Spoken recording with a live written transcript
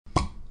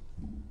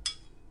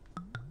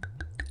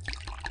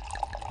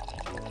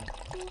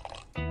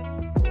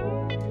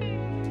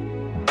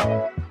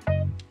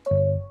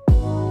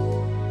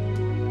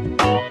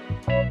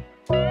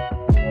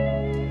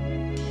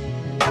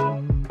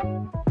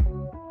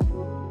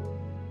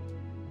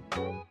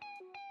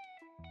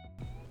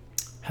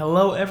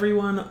Hello,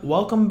 everyone.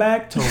 Welcome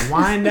back to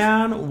Wind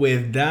Down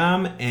with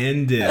Dom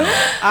and Dill.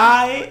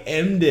 I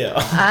am Dill.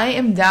 I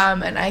am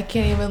Dom, and I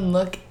can't even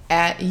look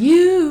at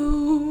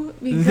you.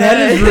 Because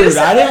That is rude.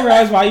 I didn't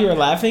realize why you were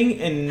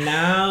laughing, and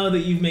now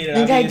that you've made it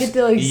obvious, I get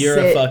to you're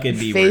sit a fucking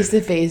B-word. face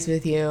to face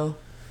with you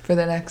for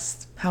the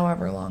next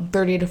however long,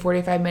 30 to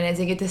 45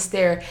 minutes. I get to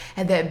stare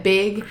at that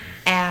big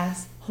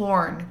ass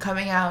horn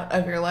coming out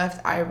of your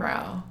left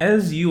eyebrow.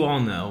 As you all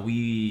know,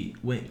 we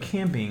went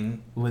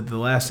camping with the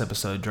last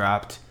episode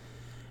dropped,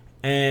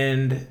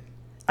 and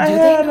I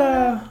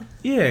had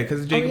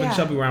because Jacob and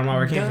Shelby were around while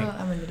we were camping.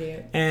 I'm an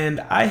idiot. And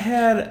I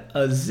had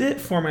a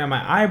zit forming on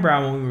my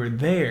eyebrow when we were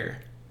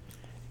there.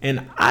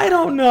 And I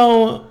don't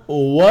know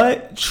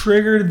what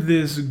triggered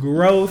this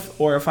growth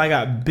or if I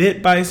got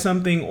bit by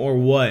something or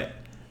what.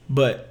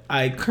 But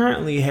I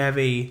currently have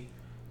a...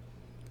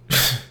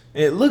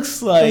 It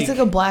looks like... It's like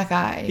a black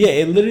eye. Yeah,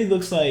 it literally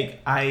looks like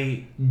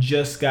I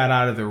just got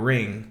out of the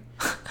ring.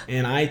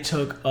 And I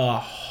took a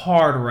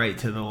hard right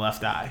to the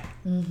left eye.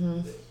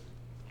 Mm-hmm.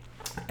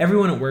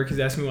 Everyone at work has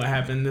asked me what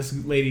happened. This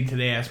lady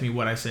today asked me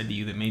what I said to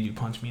you that made you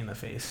punch me in the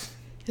face.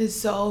 It's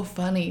so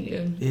funny,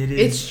 dude.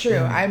 It's true.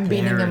 I'm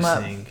beating him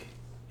up.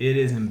 It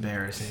is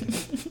embarrassing.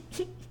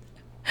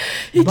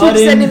 You keep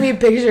sending me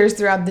pictures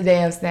throughout the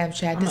day of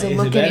Snapchat. Does it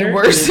look any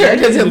worse or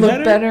does it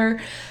look better?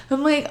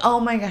 I'm like, oh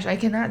my gosh, I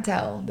cannot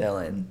tell,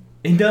 Dylan.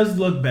 It does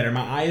look better.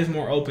 My eye is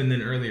more open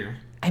than earlier.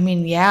 I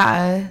mean,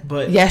 yeah.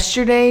 But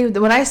yesterday,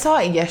 when I saw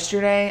it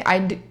yesterday,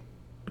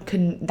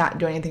 could not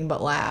do anything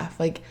but laugh.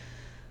 Like,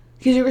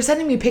 because you were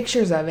sending me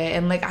pictures of it,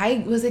 and like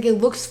I was like, it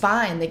looks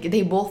fine. Like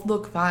they both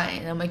look fine.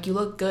 And I'm like, you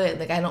look good.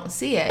 Like I don't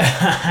see it.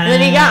 And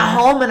then he got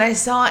home, and I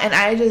saw it, and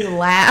I just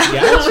laughed.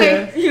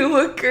 Gotcha. Like, you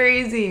look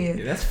crazy.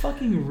 Dude, that's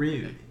fucking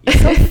rude. You're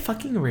so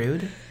fucking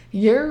rude.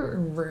 You're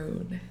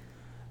rude.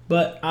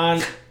 But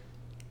on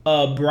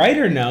a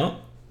brighter note,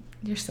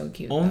 you're so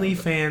cute.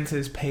 OnlyFans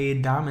has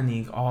paid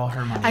Dominique all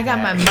her money. I got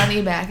my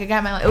money back.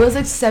 It was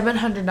like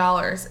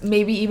 $700,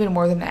 maybe even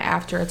more than that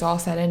after it's all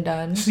said and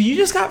done. So you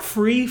just got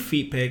free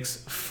feet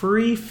pics,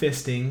 free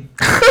fisting,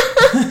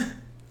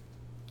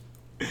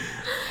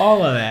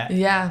 all of that.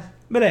 Yeah.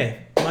 But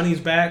hey, money's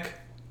back.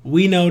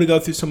 We know to go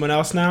through someone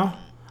else now.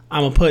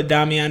 I'm gonna put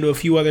Dami onto a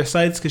few other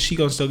sites because she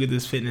gonna still get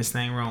this fitness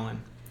thing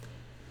rolling.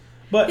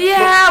 But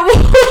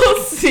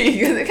we'll see.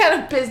 Because it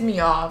kind of pissed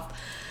me off.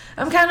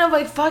 I'm kind of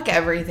like, fuck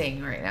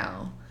everything right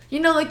now. You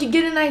know, like you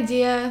get an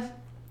idea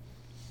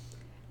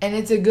and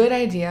it's a good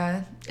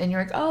idea and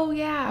you're like, oh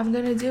yeah, I'm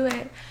going to do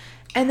it.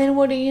 And then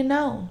what do you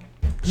know?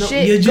 No,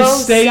 Shit you just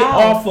goes stay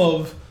south. off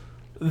of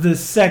the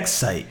sex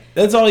site.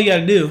 That's all you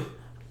got to do.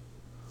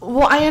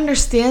 Well, I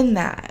understand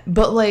that.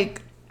 But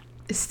like,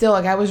 still,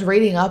 like I was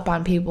reading up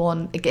on people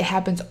and it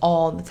happens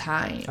all the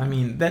time. I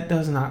mean, that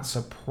does not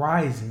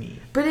surprise me.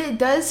 But it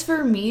does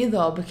for me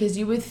though, because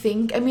you would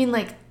think, I mean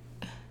like,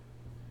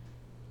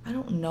 I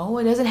don't know.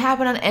 It doesn't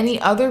happen on any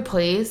other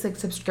place, like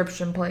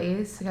subscription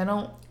place. Like I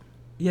don't.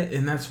 Yeah,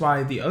 and that's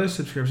why the other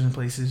subscription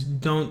places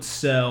don't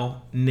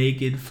sell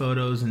naked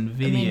photos and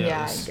videos. I mean,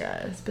 yeah, I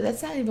guess, but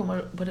that's not even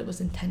what it was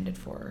intended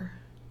for.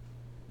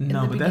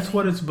 No, but that's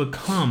what it's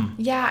become.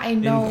 Yeah, I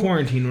know. In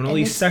quarantine, when all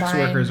these sex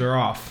workers are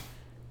off.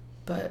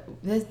 But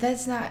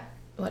that's not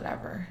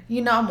whatever.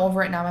 You know, I'm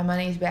over it now. My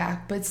money's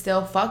back, but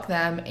still, fuck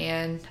them.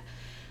 And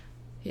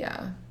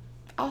yeah,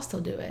 I'll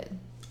still do it.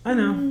 I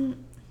know.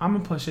 I'm gonna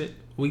push it.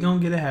 We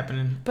gonna get it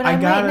happening. But I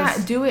might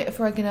not do it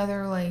for like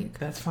another like.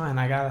 That's fine.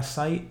 I got a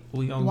site.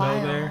 We gonna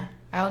go there.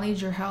 I'll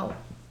need your help.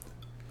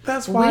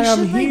 That's why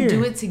I'm here. We should like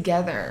do it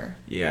together.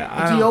 Yeah.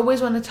 Like, you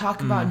always want to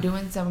talk about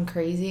doing something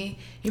crazy.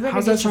 You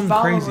better get your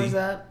followers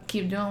up.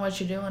 Keep doing what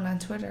you're doing on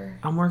Twitter.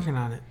 I'm working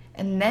on it.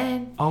 And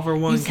then over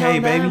 1K, you tell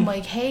them, baby.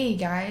 Like, hey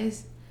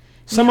guys.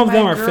 Some of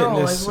them are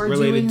fitness like,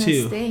 related doing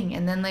too. This thing.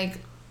 And then like.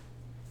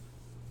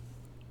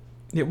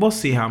 Yeah, we'll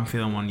see how I'm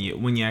feeling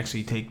when you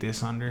actually take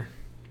this under.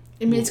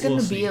 I mean, it's going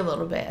to be a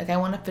little bit. Like, I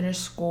want to finish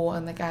school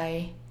and, like,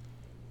 I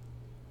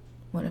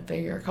want to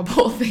figure a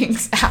couple of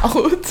things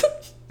out.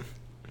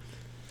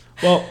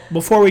 Well,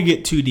 before we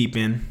get too deep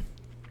in,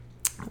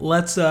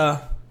 let's go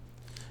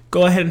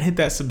ahead and hit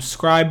that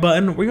subscribe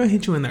button. We're going to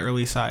hit you in the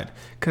early side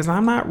because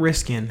I'm not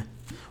risking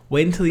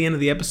waiting until the end of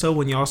the episode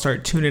when y'all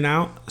start tuning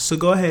out. So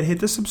go ahead, hit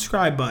the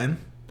subscribe button.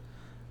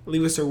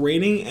 Leave us a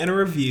rating and a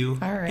review.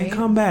 All right. And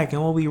come back,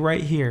 and we'll be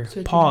right here,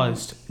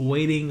 paused,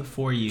 waiting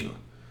for you.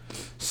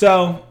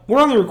 So,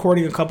 we're on the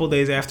recording a couple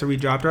days after we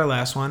dropped our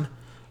last one,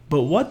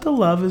 but What the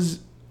Love is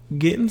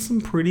getting some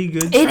pretty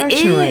good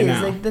traction right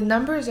now. Like, the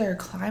numbers are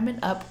climbing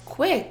up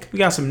quick. We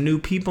got some new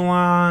people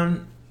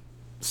on,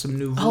 some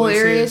new voices.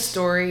 Hilarious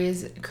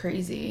stories,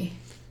 crazy.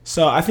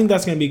 So, I think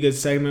that's going to be a good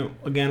segment.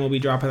 Again, we'll be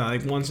dropping that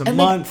like once a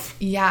month.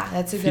 Yeah,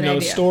 that's a good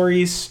idea.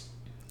 Stories,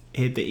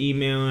 hit the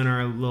email in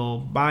our little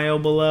bio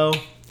below.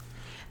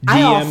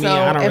 I also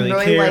am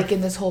really liking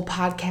this whole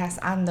podcast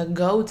on the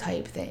go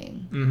type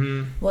thing.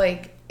 Mm-hmm.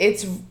 Like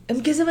it's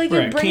because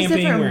it brings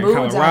different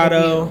moods out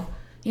of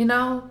you. You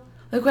know,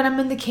 like when I'm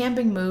in the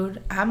camping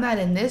mood, I'm not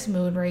in this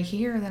mood right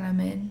here that I'm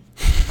in.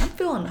 I'm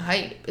feeling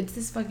hype. It's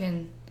this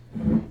fucking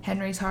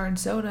Henry's Hard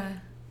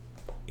Soda.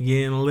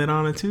 Getting lit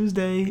on a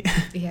Tuesday.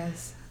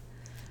 Yes.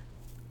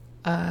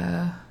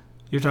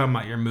 You're talking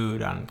about your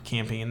mood on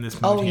camping in this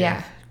mood. Oh, here.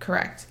 yeah.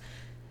 Correct.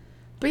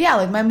 But yeah,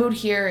 like my mood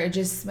here,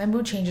 my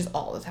mood changes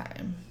all the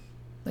time.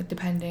 Like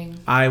depending.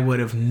 I would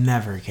have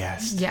never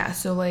guessed. Yeah,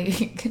 so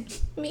like,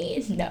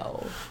 me,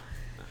 no.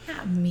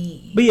 Not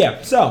me. But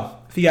yeah, so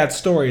if you got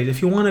stories,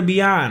 if you want to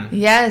be on.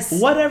 Yes.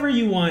 Whatever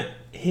you want,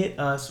 hit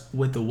us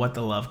with the what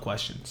the love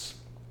questions.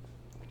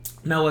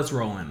 Now let's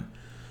roll in.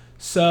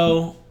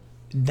 So,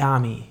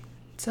 Dami,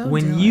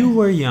 when you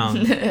were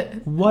young,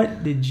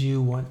 what did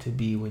you want to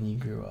be when you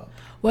grew up?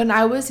 When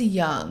I was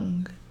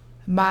young,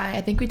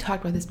 I think we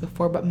talked about this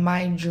before, but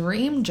my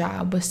dream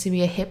job was to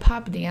be a hip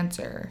hop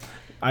dancer.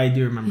 I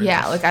do remember.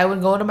 Yeah, this. like I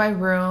would go to my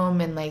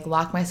room and like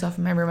lock myself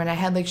in my room, and I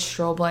had like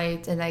strobe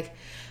lights, and like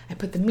I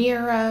put the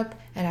mirror up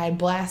and I'd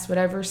blast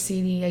whatever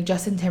CD, like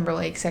Justin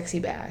Timberlake, Sexy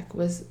Back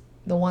was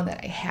the one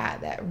that I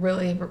had that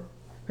really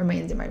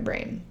remains in my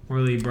brain.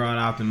 Really brought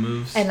out the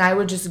moves. And I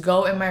would just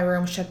go in my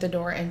room, shut the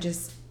door, and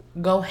just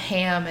go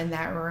ham in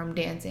that room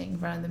dancing in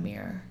front of the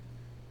mirror.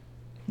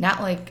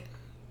 Not like,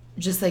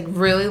 just like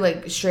really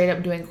like straight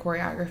up doing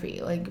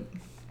choreography. Like,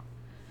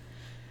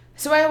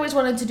 so I always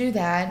wanted to do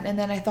that. And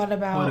then I thought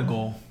about. What a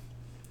goal.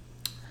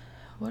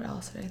 What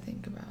else did I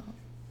think about?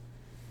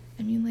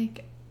 I mean,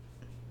 like,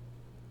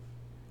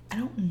 I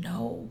don't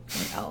know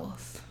what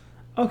else.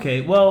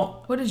 Okay,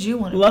 well. What did you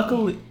want to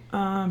luckily,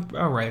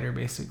 a writer,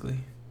 basically.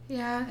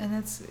 Yeah, and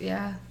that's,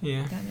 yeah.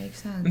 Yeah. That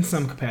makes sense. In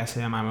some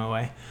capacity, I'm on my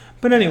way.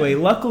 But anyway,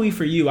 luckily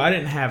for you, I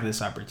didn't have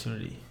this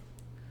opportunity.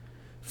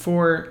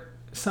 For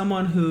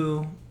someone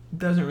who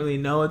doesn't really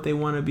know what they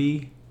want to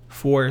be,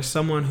 for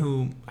someone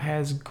who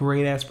has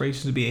great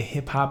aspirations to be a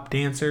hip-hop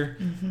dancer,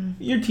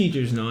 your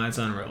teachers know that's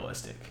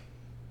unrealistic.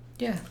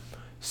 Yeah.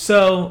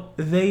 So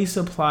they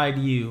supplied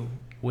you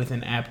with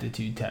an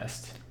aptitude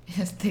test.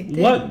 Yes, they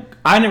did.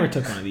 I never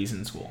took one of these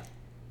in school.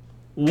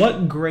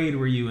 What grade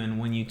were you in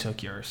when you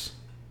took yours?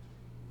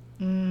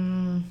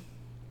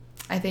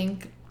 I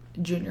think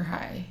junior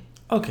high.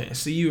 Okay,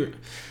 so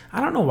I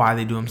don't know why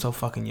they do them so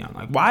fucking young.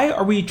 Like, why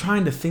are we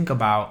trying to think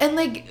about and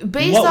like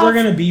based what off, we're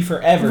gonna be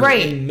forever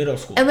right, in middle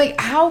school? And like,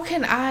 how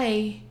can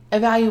I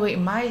evaluate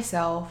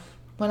myself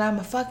when I'm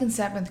a fucking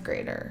 7th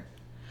grader?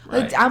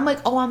 Like, Right. I'm like,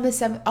 oh, I'm the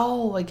 7th.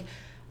 Oh, like,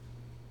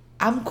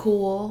 I'm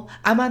cool.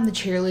 I'm on the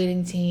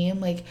cheerleading team.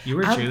 Like, You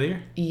were a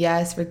cheerleader?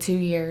 Yes, for 2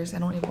 years. I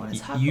don't even want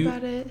to talk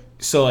about it.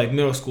 So like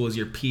middle school is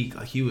your peak.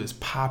 Like you was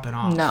popping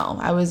off. No,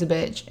 I was a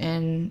bitch,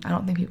 and I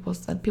don't think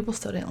people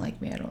still didn't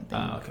like me. I don't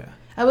think. Oh, okay.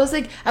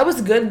 I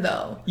was good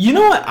though. You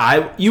know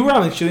what you were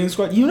on the cheerleading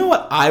squad. You know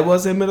what I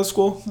was in middle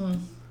school?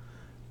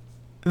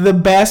 The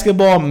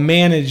basketball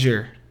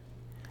manager.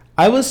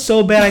 I was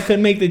so bad I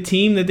couldn't make the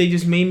team that they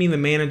just made me the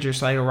manager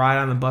so I could ride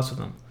on the bus with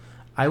them.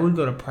 I would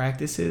go to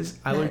practices.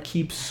 I would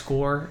keep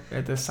score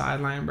at the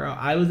sideline, bro.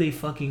 I was a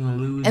fucking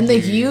loser. And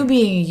like you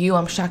being you,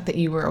 I'm shocked that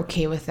you were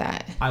okay with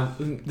that.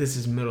 This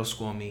is middle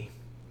school me.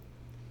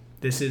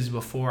 This is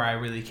before I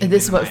really came. And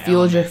this is into what my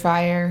fueled your element.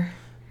 fire.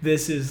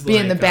 This is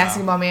Being like, the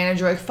basketball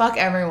manager. Like, fuck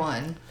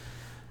everyone.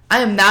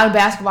 I am not a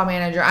basketball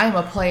manager. I am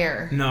a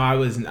player. No,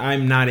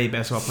 I'm not a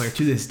basketball player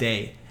to this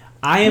day.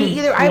 I am. Me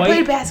either. I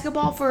played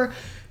basketball for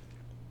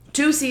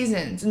 2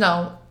 seasons.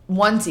 No,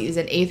 1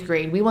 season, 8th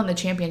grade. We won the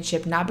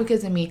championship, not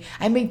because of me.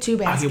 I made 2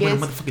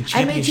 baskets.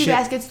 I made 2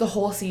 baskets the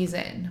whole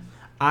season.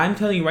 I'm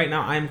telling you right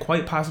now, I am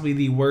quite possibly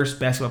the worst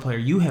basketball player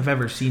you have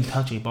ever seen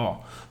touch a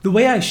ball. The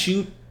way I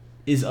shoot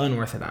is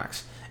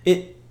unorthodox.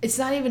 It's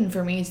not even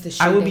for me. It's the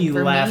shooting. I would be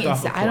for laughed me,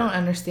 off the I court. don't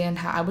understand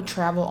how I would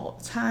travel all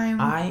the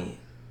time. I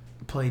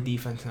play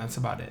defense, and that's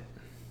about it.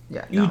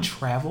 Yeah, You no.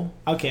 travel?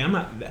 Okay, I'm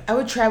not. I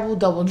would travel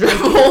double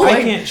dribble.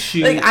 I can't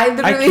shoot. Like, I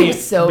literally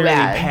was so barely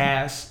bad.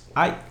 Pass.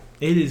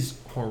 It is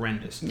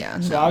horrendous. Yeah,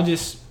 So no. I'll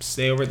just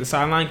stay over at the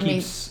sideline.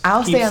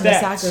 I'll stay on the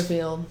stats. soccer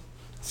field.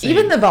 Same.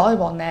 Even the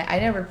volleyball net, I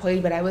never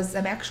played, but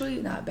I'm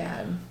actually not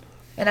bad.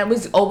 And I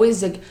was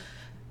always like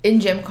in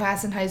gym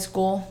class in high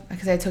school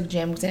because I took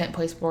gym because I didn't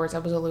play sports. I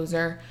was a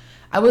loser.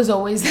 I was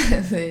always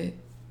the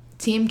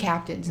team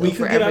captain. So We could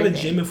for get out of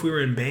everything. gym if we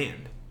were in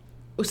band.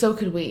 So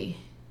could we.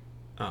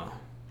 Oh.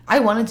 I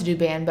wanted to do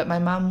band, but my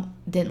mom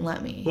didn't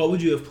let me. What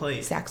would you have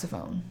played?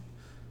 Saxophone.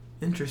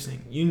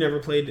 Interesting. You never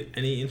played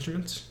any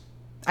instruments?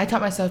 I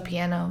taught myself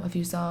piano, a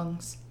few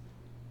songs.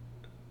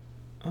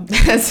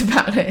 Okay. That's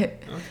about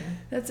it. Okay.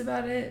 That's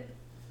about it.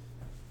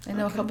 I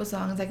know a couple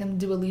songs. I can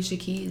do Alicia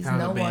Keys. I'm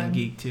No a band one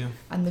geek too.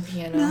 on the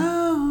piano.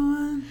 No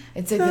one.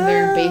 It's like the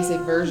very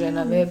basic version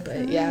of it,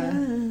 but yeah.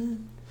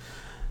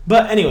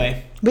 But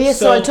anyway. But yeah,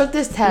 so I took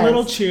this test.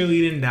 Little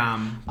cheerleading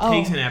Dom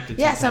takes an aptitude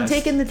yeah, so I'm test.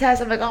 taking the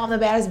test. I'm like, oh, I'm the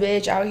baddest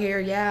bitch out here.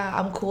 Yeah,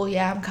 I'm cool.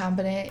 Yeah, I'm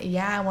confident.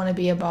 Yeah, I want to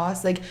be a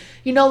boss. Like,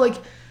 like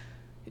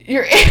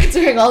you're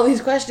answering all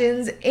these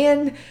questions,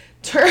 and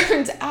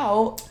turns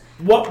out.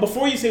 What?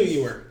 Before you say what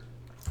you were,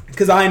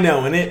 because I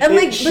know, and And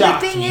like, but the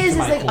shocked thing me is to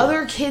my like core.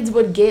 other kids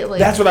would get like.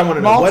 That's what I want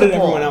to know. What did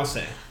multiple. everyone else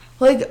say?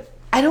 Like,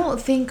 I don't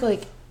think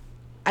like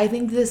I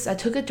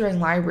took it during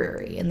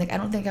library, and like I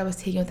don't think I was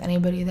taking it with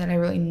anybody that I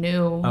really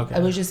knew. Okay.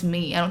 It was just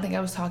me. I don't think I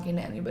was talking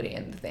to anybody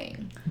in the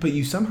thing. But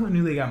you somehow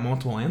knew they got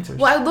multiple answers.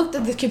 Well, I looked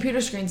at the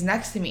computer screens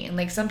next to me, and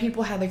like some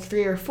people had like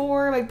 3 or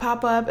 4 like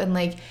pop up, and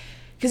like,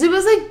 because it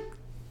was like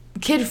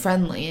kid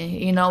friendly,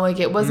 you know, like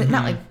it wasn't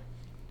not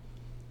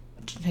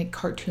like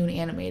cartoon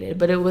animated,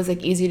 but it was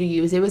like easy to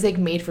use. It was like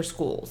made for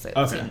schools.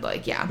 It seemed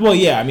like, yeah. Well,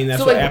 yeah, I mean that's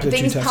so, what like, aptitude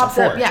things tests popped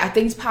are for. up. Yeah,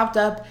 things popped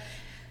up,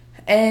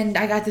 and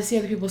I got to see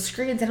other people's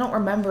screens. I don't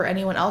remember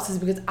anyone else's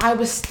because I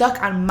was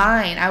stuck on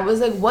mine. I was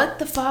like, what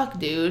the fuck,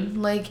 dude?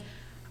 Like,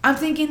 I'm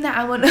thinking that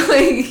I want to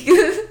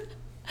like.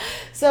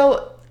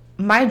 So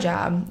my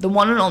job, the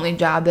one and only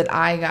job that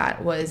I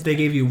got was they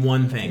gave you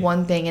one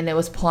thing, and it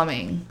was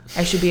plumbing.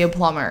 I should be a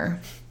plumber,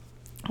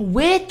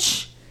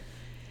 which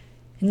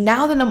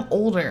now that I'm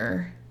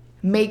older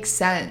makes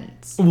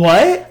sense.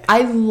 What?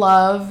 I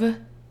love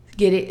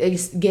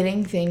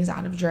getting things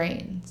out of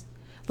drains.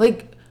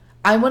 Like,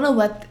 I want to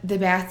let the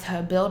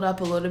bathtub build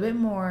up a little bit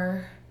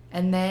more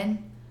and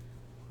then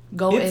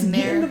go It's in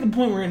getting there. to the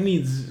point where it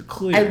needs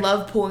clear. I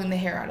love pulling the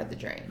hair out of the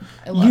drain.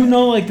 I love You it.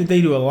 know, like that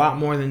they do a lot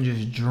more than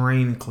just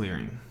drain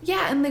clearing.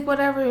 Yeah, and like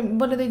whatever.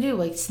 What do they do?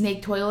 Like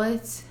snake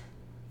toilets?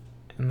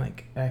 And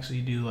like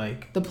actually do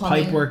like The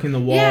plumbing. pipe work in the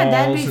walls. Yeah,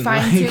 that'd be and,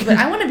 fine like, too. But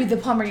I want to be the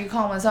plumber you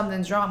call when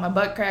something's wrong. My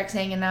butt crack's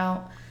hanging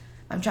out.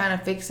 I'm trying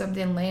to fix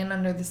something, laying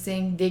under the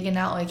sink, digging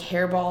out like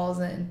hairballs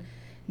and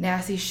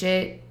nasty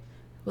shit.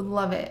 Would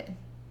love it.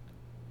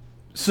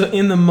 So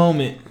in the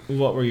moment,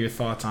 what were your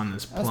thoughts on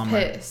this I was plumber?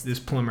 pissed. This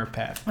plumber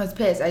path. I was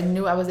pissed. I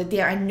knew I wasn't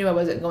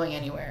going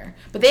anywhere.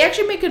 But they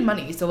actually make good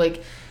money. So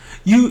like,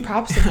 You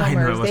props to I know I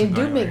plumbers. They wasn't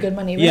do going make anywhere. good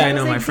money. But Yeah, I I was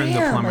know, like, my friend's a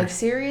damn, plumber. like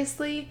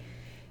seriously,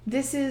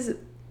 this is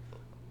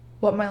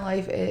what my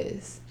life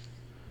is.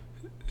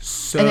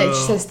 So And it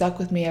just has stuck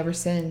with me ever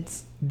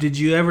since. did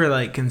you ever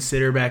like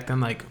consider back then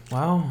like,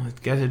 well, I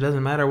guess it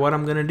doesn't matter what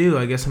I'm gonna do.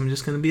 I guess I'm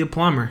just gonna be a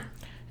plumber.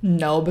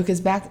 No,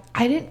 because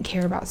I didn't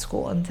care about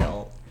school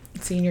until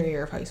senior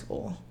year of high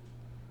school.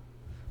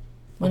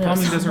 Well, When it was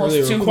plumbing doesn't almost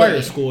really too require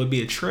late. school. It'd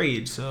be a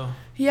trade, so.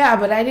 Yeah,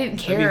 but I didn't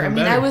That'd be care. I even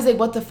mean, I better. was like,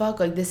 what the fuck?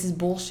 Like, this is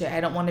bullshit. I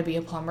don't want to be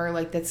a plumber.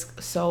 Like, that's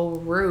so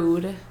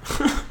rude.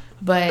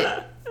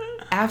 But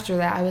after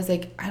that, I was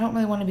like, I don't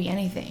really want to be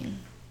anything.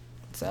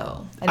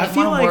 So I didn't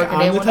feel want to like work. I I'm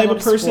didn't the want to type go of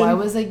to school. person- I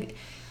was like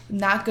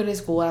not good at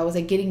school. I was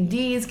like getting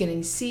D's,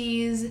 getting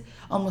C's,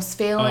 almost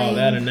failing. Oh,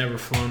 that'd have never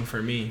flown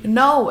for me.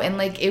 No, and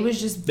like it was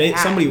just bad.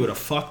 Somebody would have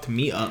fucked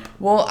me up.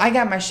 Well, I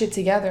got my shit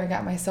together. I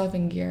got myself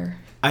in gear.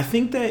 I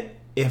think that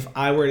if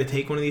I were to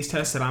take one of these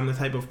tests, that I'm the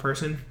type of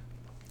person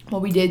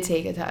Well, we did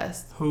take a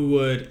test. who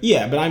would,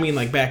 yeah, but I mean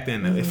like back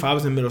then, Mm-hmm. if I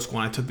was in middle school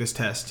and I took this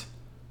test,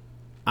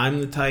 I'm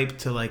the type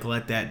to like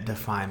let that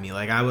define me.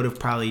 Like I would have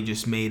probably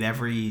just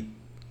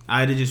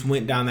I'd have just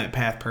went down that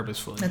path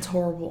purposefully. That's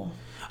horrible.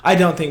 I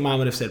don't think mom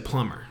would have said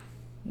plumber,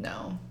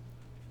 No.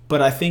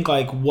 but I think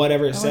like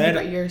whatever it I said,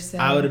 wonder what yours said.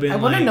 I would have been I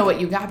want to like- know what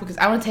you got because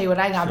I want to tell you what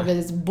I got because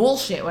it's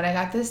bullshit what I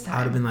got this time. I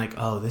would have been like,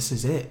 oh, this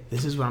is it.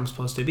 This is what I'm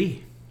supposed to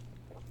be.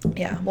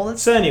 Yeah. Well,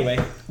 let's. So anyway,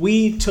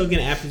 we took an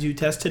aptitude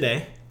test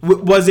today.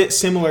 Was it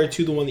similar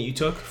to the one that you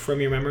took from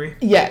your memory?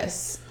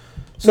 Yes.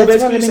 So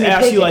That's what basically, just made me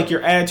ask pick you it. like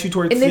your attitude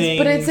towards And things.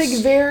 but it's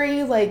like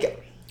very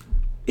like.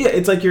 yeah,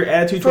 it's like your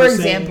attitude For towards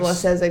example, things.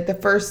 it says like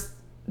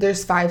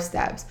there's 5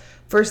 steps.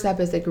 First step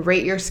is like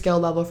rate your skill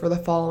level for the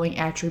following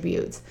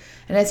attributes,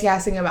 and it's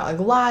asking about like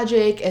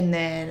logic and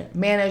then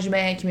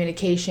management,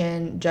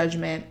 communication,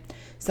 judgment,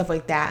 stuff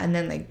like that. And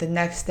then like the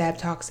next step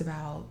talks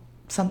about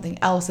something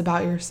else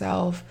about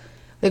yourself,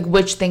 like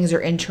which things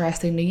are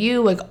interesting to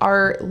you, like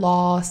art,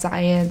 law,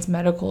 science,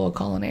 medical,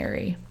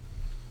 culinary.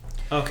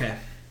 Okay.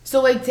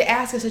 So like to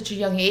ask at such a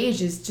young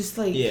age is just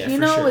like Yeah, you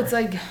for know sure. it's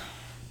like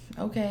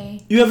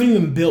okay. You haven't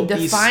even built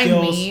these Define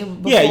skills. me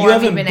before Yeah, you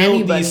I've haven't even built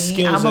anybody. these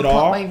skills I'm at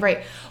all. like,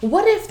 right.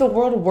 What if the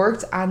world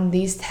worked on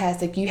these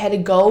tests? Like you had to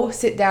go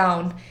sit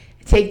down,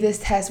 take this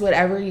test,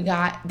 whatever you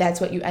got,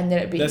 that's what you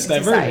ended up being That's in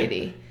divergent.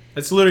 society.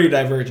 That's literally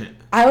divergent.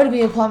 I would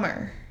be a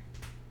plumber.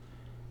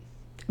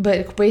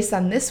 But based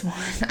on this one,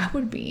 I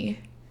would be.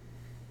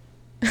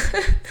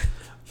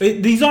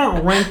 These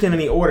aren't ranked in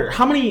any order.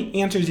 How many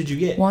answers did you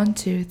get? 1,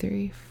 2,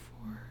 3, 4,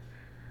 5,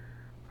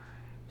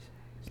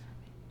 6, 7,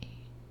 8,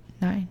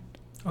 9.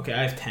 Okay,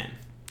 I have 10.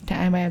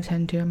 I might have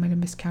 10 too. I might have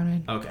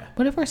miscounted. Okay.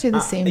 What if I say the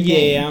same thing?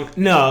 Yeah.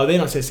 No, they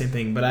don't say the same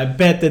thing, but I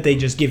bet that they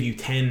just give you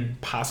 10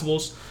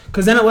 possibles.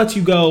 Because then it lets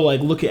you go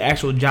like look at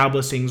actual job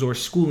listings or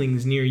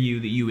schoolings near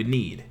you that you would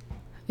need.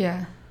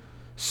 Yeah.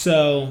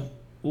 So,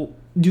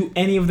 do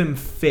any of them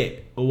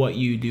fit what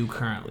you do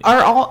currently?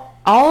 Are all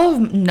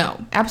of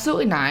no,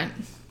 absolutely not.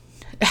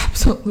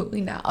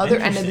 Absolutely not. Other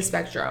end of the Interesting.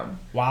 spectrum.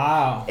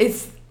 Wow.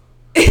 It's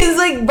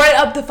like right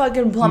up the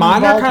fucking plumbing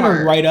Mine are kind of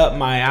ballpark. right up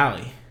my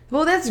alley.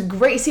 Well, that's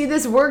great. See,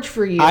 this worked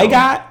for you. I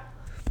got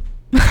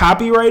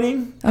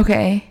copywriting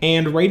okay.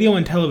 and radio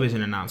and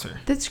television announcer.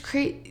 That's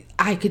great.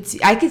 I could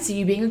see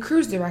you being a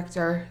cruise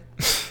director.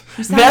 You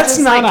sound That's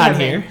just not like on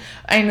Kevin. here.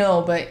 I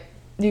know, but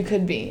You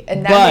could be,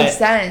 and that makes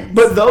sense.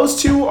 But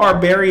those two are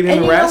buried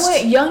in the rest.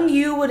 And you know what? Young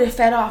you would have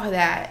fed off of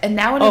that, and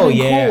that would have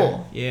been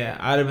cool. Yeah,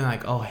 I'd have been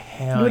like, oh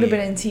hell, you would have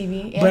been in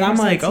TV. But I'm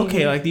like,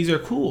 okay, like these are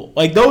cool.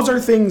 Like those are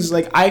things.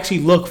 Like I actually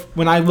look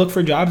when I look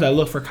for jobs, I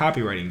look for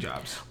copywriting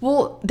jobs.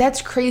 Well,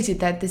 that's crazy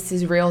that this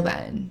is real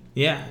then.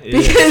 Yeah,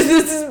 because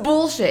this is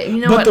bullshit.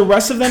 You know but what? the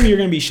rest of them, you're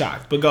gonna be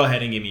shocked. But go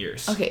ahead and give me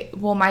yours. Okay.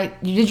 Well,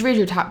 did you read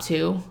your top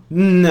 2?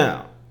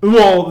 No.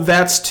 Well,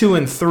 that's 2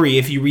 and 3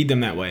 if you read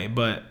them that way,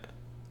 but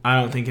I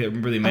don't think it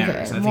really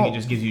matters. Okay, I think it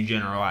just gives you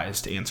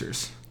generalized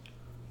answers.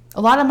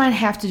 A lot of mine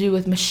have to do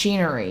with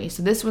machinery.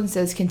 So this one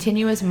says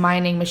continuous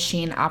mining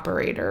machine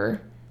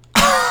operator.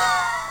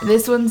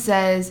 This one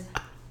says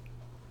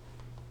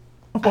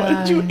what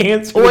did you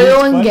answer?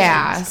 Oil and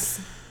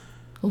gas,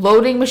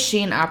 loading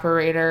machine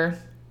operator,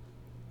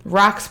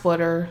 rock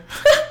splitter.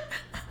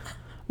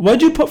 What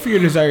did you put for your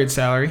desired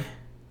salary?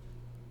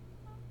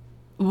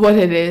 What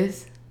it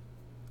is.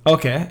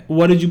 Okay.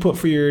 What did you put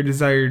for your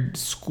desired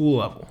school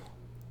level?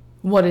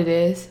 What it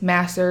is.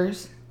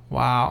 Masters.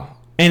 Wow.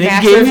 And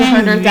Masters, it gave you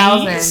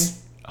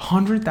 100,000.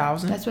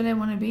 100,000? That's what I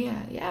want to be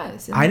at.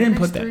 Yes. I didn't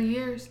put that. 3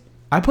 years.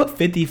 I put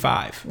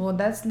 55. Well,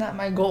 that's not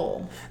my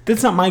goal.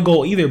 That's not my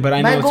goal either, but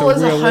I know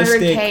it's a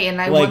realistic, 100K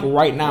and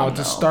right now it's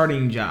a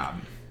starting job.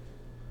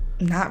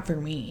 Not for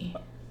me.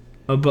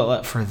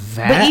 But for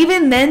that? But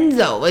even then,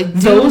 though, like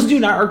those do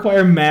not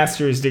require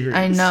master's degrees.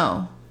 I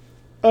know.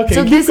 Okay,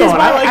 so this going. Is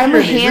why I'm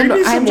a hand.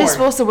 I'm just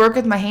supposed to work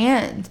with my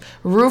hands.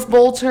 Roof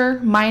bolter,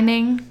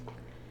 mining,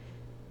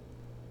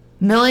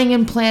 milling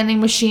and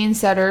planning, machine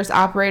setters,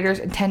 operators,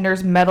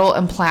 tenders, metal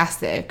and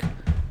plastic.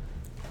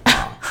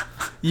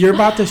 You're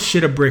about to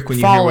shit a brick when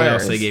you hear what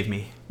else they gave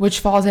me. Which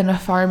falls into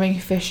farming,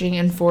 fishing,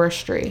 and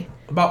forestry.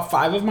 About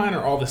 5 of mine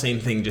are all the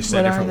same thing, just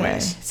said different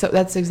ways. So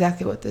that's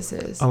exactly what this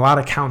is. A lot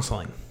of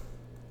counseling.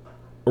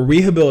 A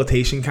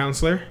rehabilitation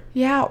counselor.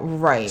 Yeah,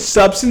 right.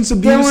 Substance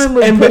abuse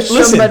and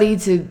somebody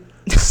to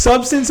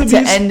substance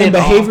abuse and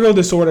behavioral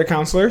disorder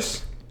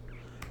counselors.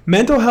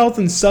 Mental health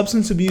and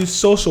substance abuse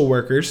social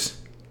workers.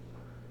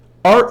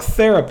 Art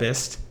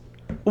therapist.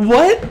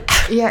 What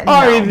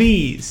are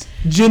these?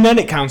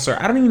 Genetic counselor.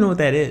 I don't even know what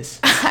that is.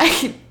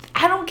 I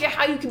don't get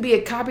how you could be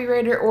a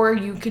copywriter or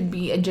you could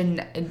be a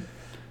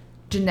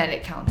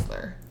genetic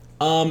counselor.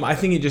 I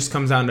think it just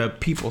comes down to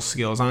people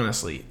skills,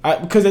 honestly.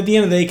 Because at the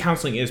end of the day,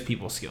 counseling is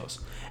people skills.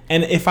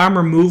 And if I'm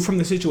removed from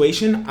the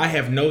situation, I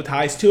have no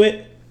ties to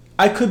it.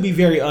 I could be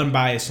very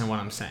unbiased in what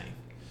I'm saying.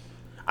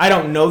 I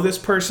don't know this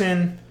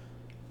person.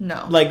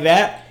 No. Like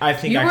that, I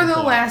think you I were the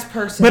pull last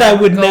person but I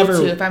would go never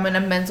to if I'm in a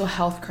mental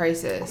health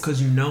crisis.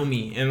 Because you know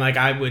me, and like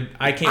I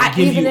can't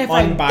give you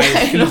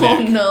unbiased feedback. I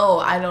don't know.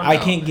 I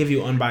can't give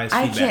you unbiased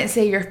feedback. I can't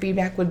say your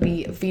feedback would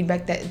be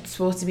feedback that's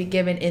supposed to be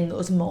given in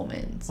those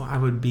moments. Well, I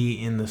would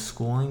be in the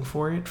schooling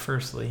for it,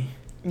 firstly.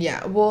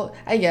 Yeah, well,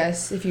 I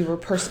guess if you were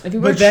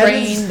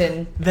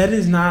trained that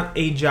is not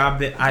a job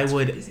that I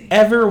would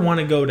ever want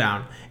to go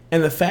down.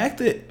 And the fact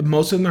that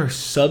most of them are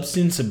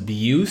substance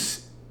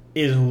abuse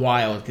is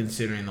wild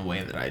considering the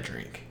way that I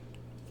drink.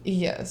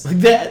 Yes. Like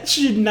that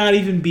should not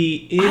even be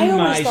in my stratosphere. I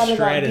always thought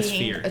about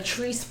being a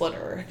tree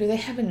splitter. Do they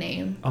have a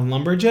name? A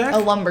lumberjack? A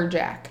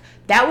lumberjack.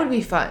 That would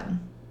be fun.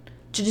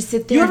 To just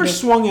sit there. You ever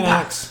swung an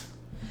axe?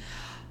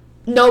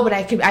 No, but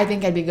I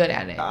think I'd be good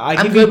at it.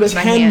 I'm good with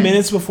my hands. 10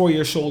 minutes before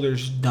your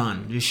shoulder's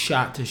done. Just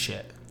shot to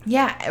shit.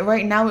 Yeah,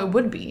 right now it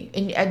would be.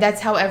 And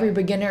that's how every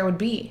beginner would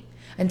be.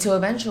 Until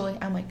eventually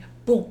I'm like,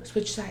 boom,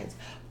 switch sides.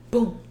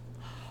 Boom.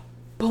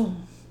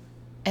 Boom.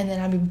 And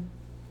then I'm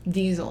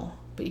diesel.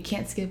 But you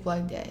can't skip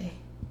leg day.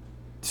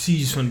 So you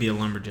just want to be a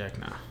lumberjack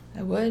now?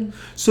 I would.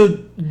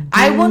 So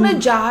I want a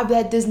job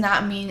that does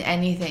not mean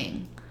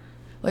anything.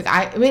 Like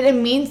I mean it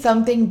means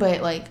something,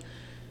 but like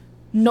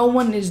no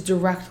one is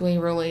directly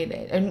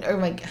related. Or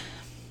like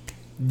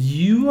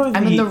you are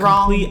I'm in the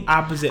complete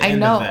opposite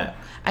end of that.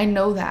 I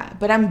know that.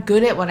 But I'm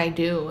good at what I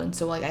do, and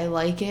so like I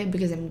like it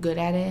because I'm good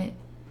at it.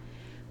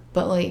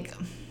 But like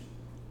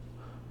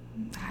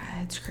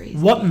it's crazy.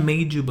 What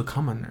made you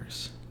become a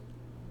nurse?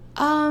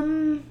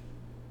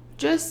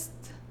 Just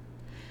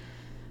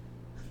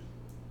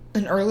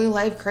an early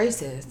life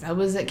crisis. I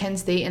was at Kent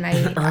State, and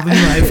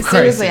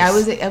seriously,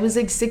 I was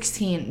like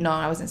 16. No,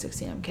 I wasn't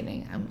 16. I'm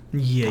kidding.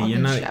 You're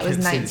not. I was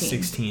 19.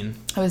 16.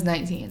 I was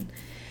 19,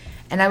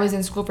 and I was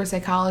in school for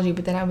psychology.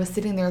 But then I was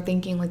sitting there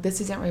thinking, like, this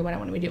isn't really what I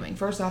want to be doing.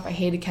 First off, I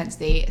hated Kent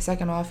State.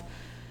 Second off,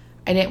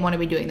 I didn't want to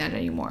be doing that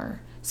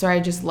anymore. So I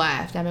just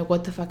left. I'm like,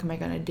 what the fuck am I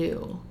gonna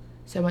do?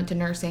 So I went to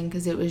nursing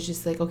because it was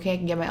just like, okay, I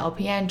can get my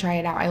LPN, try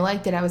it out. I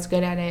liked it. I was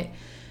good at it.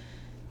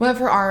 Went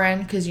for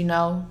RN because,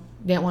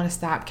 didn't want to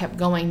stop, kept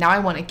going. Now I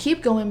want to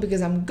keep going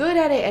because I'm good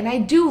at it and I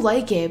do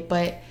like it.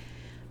 But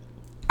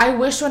I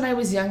wish when I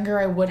was younger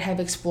I would have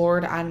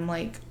explored on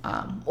like,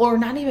 or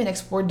not even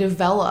explored,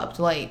 developed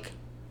like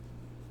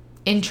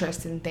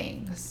interest in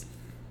things.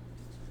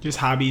 Just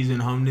hobbies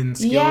and honed in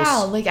skills?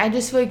 Yeah, like I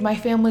just feel like my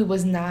family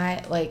was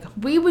not like,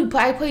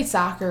 I played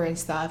soccer and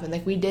stuff and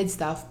like we did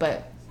stuff,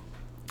 but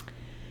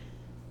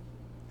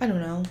I don't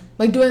know.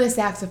 Like doing the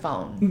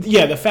saxophone.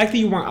 Yeah, the fact that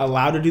you weren't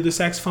allowed to do the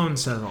saxophone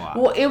says a lot.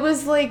 Well, it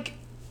was like,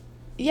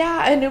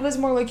 yeah, and it was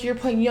more like you're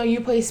playing,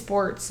 you play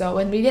sports, so,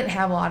 and we didn't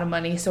have a lot of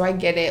money, so I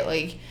get it,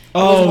 like,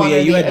 oh, yeah,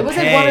 you had to pay. It was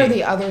like one or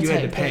the other you type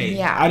had to pay. thing,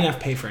 yeah. I didn't have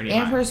to pay for any of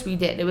mine. Amherst, we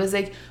did. It was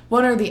like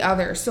one or the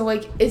other, so,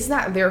 like, it's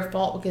not their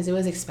fault because it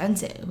was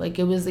expensive. Like,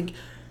 it was like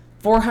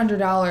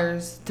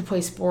 $400 to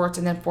play sports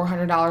and then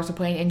 $400 to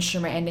play an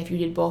instrument, and if you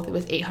did both, it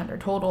was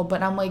 $800 total.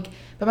 But I'm like,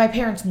 but my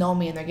parents know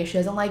me, and they're like, if she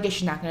doesn't like it,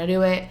 she's not going to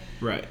do it.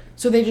 Right.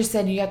 So they just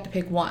said, you have to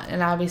pick one,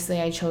 and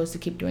obviously I chose to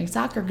keep doing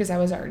soccer because I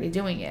was already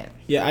doing it.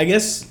 Yeah, I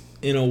guess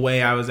in a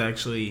way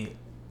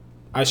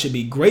I should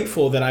be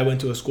grateful that I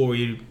went to a school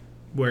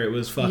where it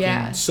was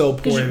fucking so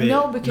poor that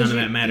none of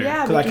that mattered.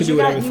 Yeah, because I could do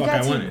whatever the fuck I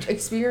wanted. wanted.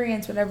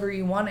 Experience whatever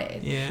you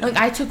wanted. Yeah. Like,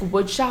 I took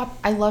wood shop.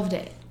 I loved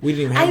it. We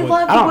didn't even have wood.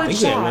 I don't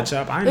think we had wood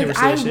shop. I never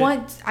said shit.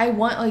 I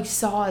want like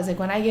saws. Like,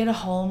 when I get a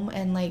home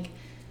and like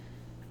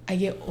I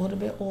get a little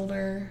bit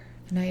older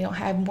and I don't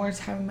have more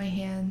time in my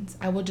hands,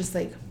 I will just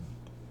like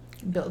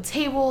build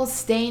tables,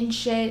 stain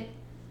shit,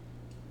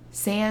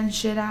 sand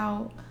shit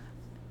out,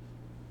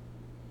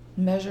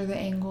 measure the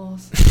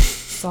angles,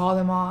 saw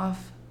them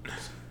off,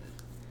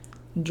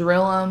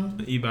 drill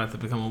them. You about to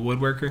become a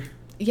woodworker?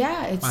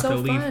 Yeah, it's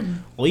so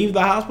fun. Leave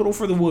the hospital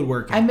for the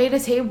woodworking. I made a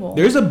table.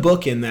 There's a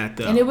book in that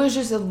though, and it was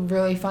just a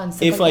really fun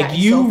stuff. If like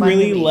you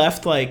really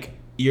left like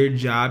your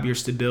job, your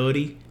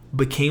stability,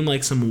 became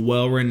like some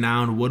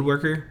well-renowned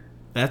woodworker,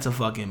 that's a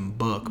fucking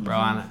book, bro.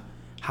 Mm-hmm.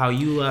 How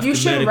you left you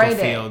the medical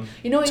field.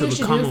 You know what you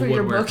should do for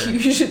your book?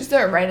 You should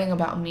start writing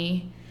about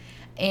me.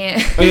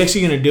 And are you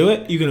actually gonna do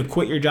it? You gonna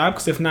quit your job?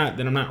 Because if not,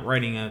 then I'm not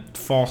writing a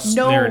false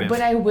narrative. No,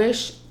 but I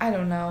wish. I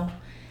don't know.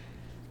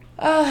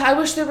 I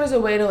wish there was a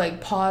way to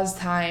like pause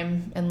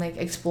time and like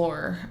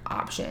explore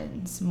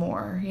options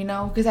more, you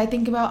know? Because I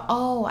think about,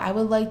 I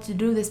would like to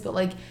do this, but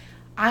like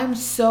I'm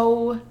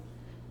so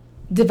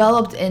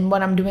developed in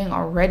what I'm doing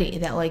already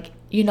that like,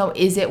 you know,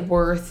 is it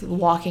worth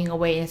walking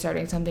away and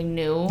starting something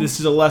new? This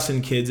is a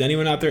lesson, kids.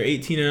 Anyone out there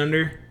 18 and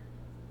under,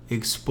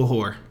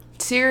 explore.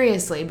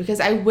 Seriously,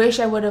 because I wish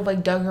I would have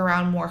like dug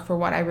around more for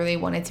what I really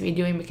wanted to be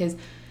doing, because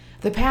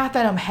the path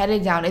that I'm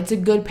headed down, it's a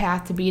good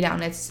path to be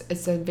down.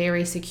 It's a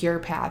very secure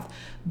path.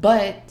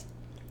 But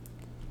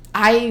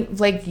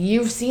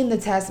you've seen the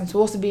test. I'm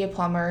supposed to be a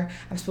plumber.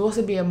 I'm supposed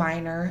to be a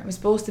miner. I'm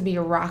supposed to be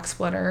a rock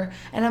splitter.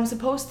 And I'm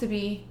supposed to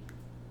be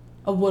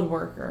a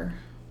woodworker.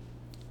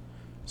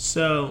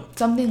 So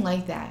something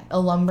like that. A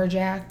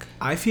lumberjack.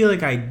 I feel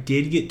like I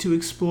did get to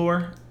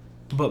explore,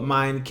 but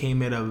mine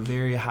came at a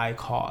very high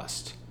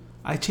cost.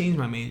 I changed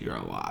my major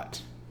a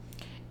lot.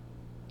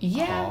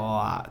 Yeah. A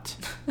lot.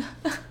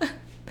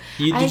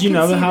 Did you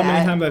know how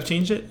many times I've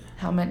changed it?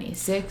 How many?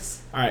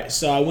 6? All right.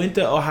 So I went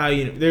to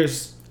Ohio.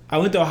 I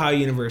went to Ohio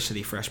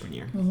University freshman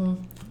year.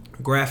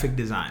 Mm-hmm. Graphic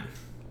design.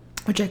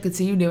 Which I could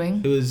see you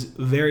doing. It was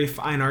very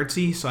fine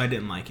artsy, so I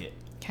didn't like it.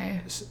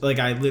 Okay. Like,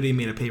 I literally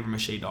made a paper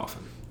mache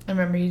dolphin. I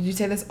remember you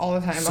say this all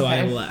the time. So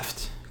I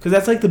left. Because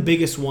that's like the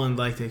biggest one I'd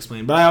like to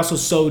explain. But I also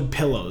sewed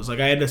pillows. Like,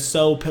 I had to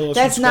sew pillows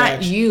from scratch.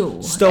 That's not you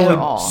at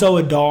all. Sew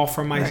a doll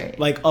for of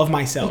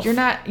myself.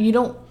 Like, you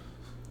don't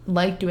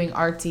like doing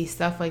artsy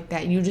stuff like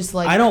that. You just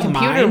like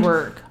computer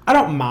work. I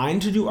don't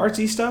mind to do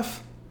artsy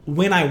stuff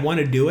when I want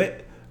to do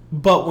it.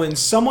 But when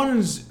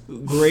someone's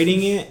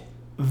grading it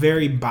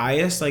very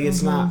biased, like,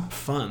 it's not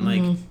fun.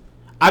 Like,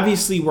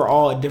 obviously, we're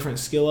all at different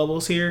skill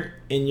levels here,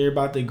 and you're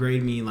about to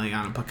grade me like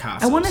on a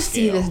Picasso. I want to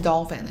see this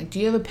dolphin. Like, do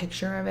you have a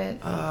picture of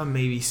it?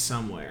 Maybe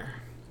somewhere.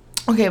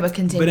 Okay, but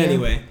continue. But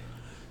anyway,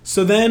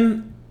 so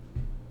then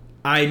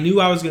I knew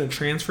I was going to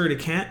transfer to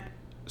Kent,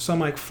 so I'm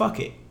like,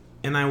 fuck it,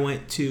 and I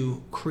went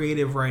to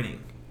creative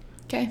writing.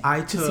 Okay.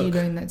 I see you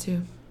doing that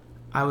too.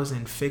 I was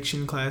in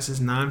fiction classes,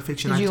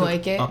 nonfiction. Did you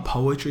like it? A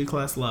poetry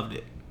class, loved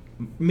it.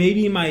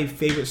 Maybe my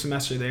favorite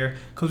semester there,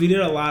 because we did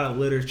a lot of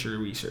literature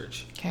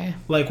research. Okay.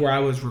 Like, where I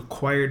was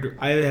required,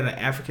 I had an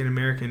African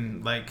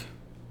American like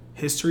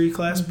history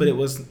class, but it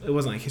wasn't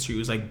like history. It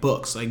was like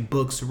books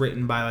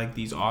written by like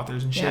these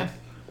authors and shit. Yeah.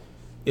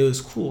 It was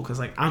cool because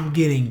like I'm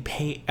getting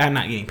paid. I'm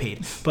not getting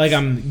paid, but like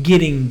I'm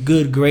getting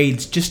good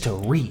grades just to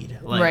read.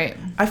 Like, right.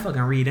 I fucking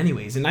read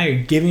anyways, and now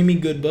you're giving me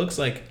good books.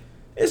 Like,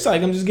 it's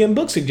like I'm just getting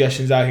book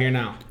suggestions out here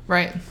now.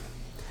 Right.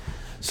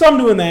 So I'm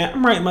doing that.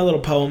 I'm writing my little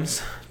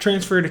poems.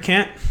 Transfer to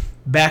Kent,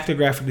 back to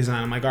graphic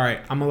design. I'm like, all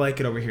right, I'm gonna like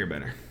it over here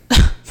better.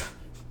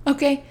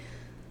 Okay.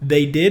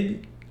 They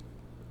did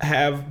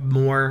have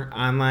more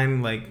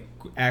online, like,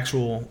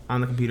 actual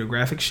on the computer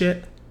graphic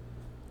shit,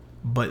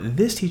 but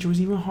this teacher was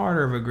even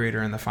harder of a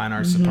grader in the fine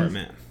arts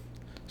department.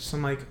 So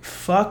I'm like,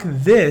 fuck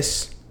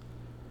this.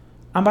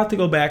 I'm about to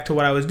go back to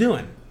what I was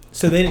doing.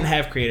 So they didn't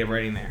have creative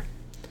writing there,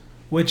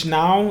 which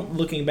now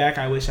looking back,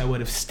 I wish I would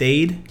have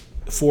stayed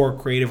for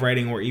creative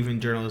writing or even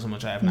journalism,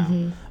 which I have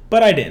now.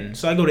 But I didn't.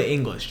 So I go to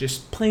English,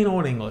 just plain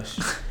old English.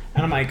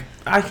 And I'm like,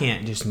 I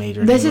can't just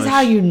major in English. This is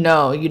how you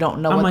know you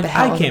don't know what the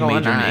hell is going on. I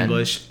can't major in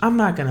English. I'm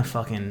not going to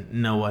fucking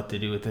know what to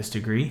do with this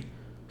degree.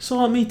 So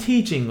let me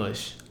teach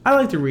English. I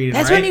like to read and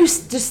That's write. when you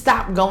just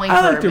stop going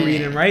I for like a to minute.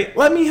 read and write.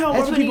 Let me help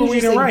That's other when people you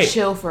read just and like write.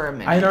 chill for a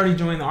minute. I had already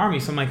joined the army,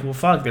 so I'm like, well,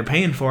 fuck, they're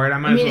paying for it. I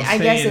might I mean, as well I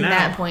stay guess in in now.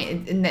 that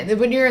point,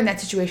 when you're in that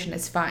situation,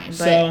 it's fine. But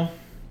So,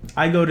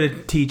 I go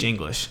to teach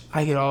English.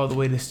 I get all the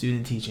way to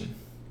student teaching.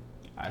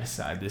 I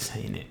decide this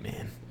ain't it,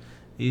 man.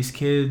 These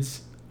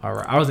kids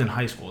are. I was in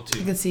high school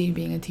too. I could see you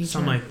being a teacher. So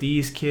I'm like,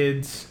 these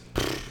kids,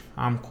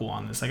 I'm cool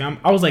on this. Like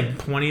I was like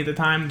 20 at the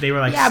time. They were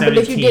like yeah, 17.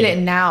 but if you did it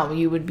now,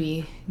 you would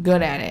be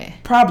good at it.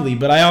 Probably,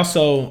 but I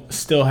also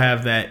still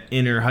have that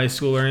inner high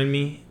schooler in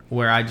me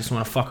where I just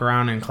want to fuck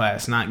around in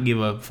class, not give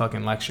a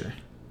fucking lecture.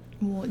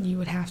 Well, you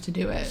would have to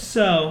do it.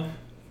 So,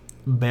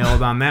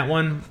 bailed on that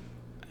one,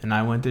 and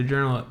I went to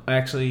journal.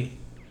 Actually,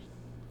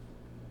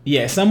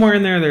 yeah, somewhere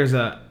in there's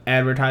a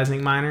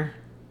advertising minor,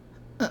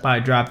 but I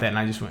dropped that and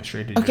I just went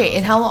straight to Okay,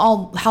 and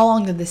journalism. how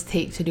long did this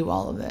take to do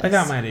all of this? I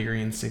got my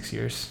degree in 6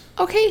 years.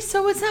 Okay,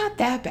 so it's not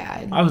that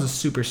bad. I was a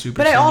super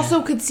But I senior.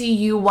 also could see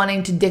you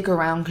wanting to dick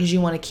around because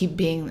you want to keep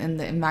being in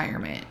the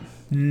environment.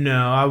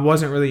 No, I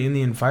wasn't really in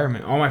the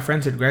environment. All my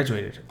friends had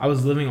graduated. I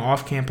was living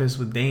off campus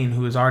with Dane,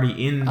 who was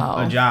already in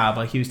a job,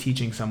 like he was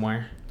teaching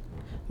somewhere.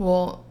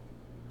 Well,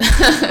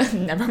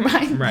 never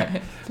mind.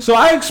 Right. So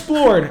I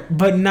explored,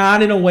 but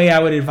not in a way I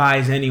would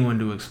advise anyone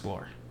to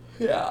explore.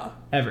 Yeah.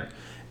 Ever.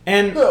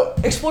 And No,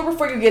 explore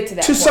before you get to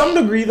that to point. some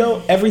degree,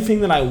 though,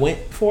 everything that I went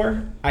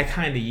for, I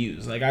kind of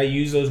use. Like, I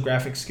use those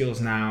graphic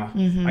skills now.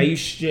 Mm-hmm. I use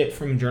shit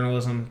from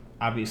journalism,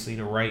 obviously,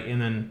 to write, and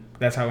then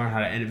that's how I learned how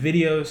to edit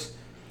videos.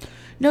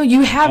 No,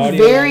 you have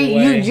Audio very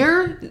along the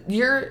way.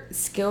 your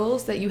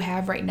skills that you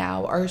have right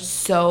now are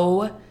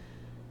so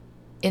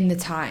in the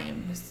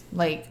times.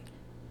 Like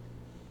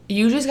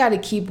you just got to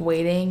keep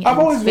waiting. I've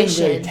and always been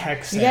fishing. very tech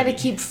You got to savvy.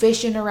 keep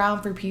fishing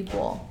around for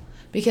people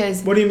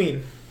because What do you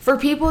mean? for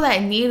people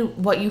that need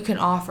what you can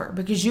offer,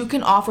 because you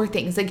can offer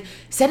things like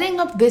setting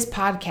up this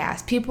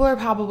podcast. People are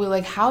probably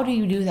like, "How do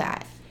you do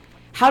that?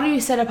 How do you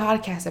set a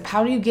podcast up?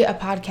 How do you get a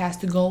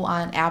podcast to go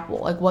on Apple?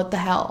 Like, what the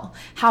hell?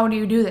 How do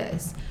you do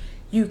this?"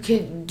 You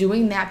can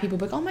doing that. People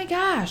be like, "Oh my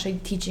gosh!"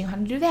 Like teaching how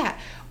to do that,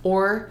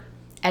 or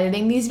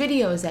editing these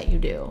videos that you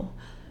do.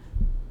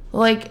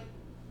 Like,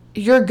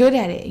 you're good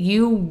at it.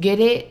 You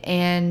get it,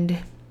 and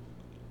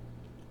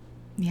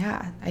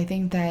yeah, I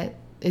think that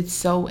it's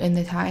so in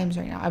the times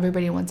right now.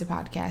 Everybody wants a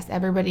podcast.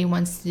 Everybody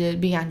wants to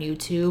be on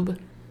YouTube.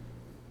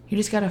 You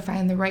just gotta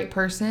find the right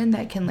person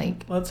that can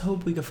like. Let's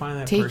hope we can find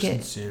that Take person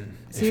it. soon.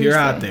 If Seriously. you're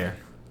out there,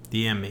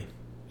 DM me.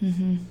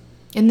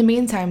 In the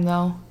meantime,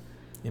 though,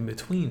 In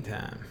between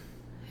time.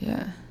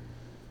 yeah.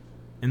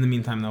 In the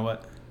meantime, though,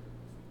 what?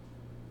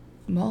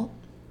 Well,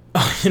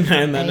 And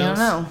I don't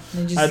know.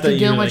 You I just thought keep you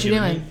doing were what like you're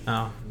giving doing. me-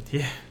 Oh,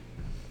 yeah.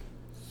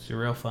 It's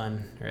real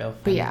fun. Real fun.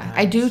 But yeah,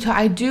 times.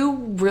 I do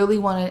really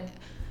want to.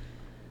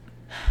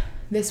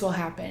 This will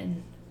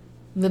happen.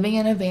 Living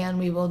in a van,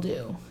 we will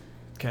do.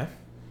 Okay.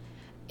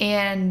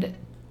 And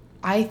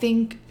I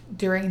think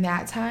during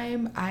that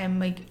time, I'm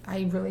like,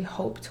 I really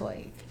hope to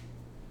like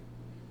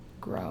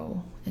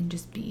grow and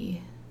just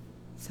be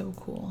so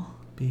cool.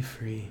 Be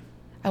free.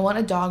 I want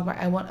a dog, but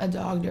I want a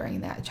dog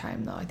during that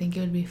time though. I think it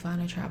would be fun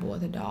to travel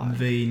with a dog.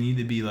 They need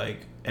to be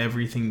like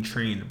everything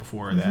trained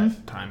before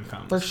that time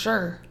comes. For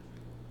sure.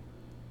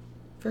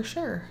 For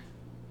sure.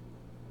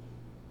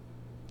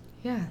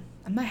 Yeah,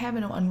 I'm not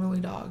having an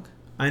unruly dog.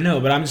 I know,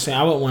 but I'm just saying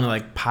I wouldn't want to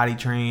like potty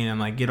train and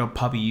like get a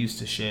puppy used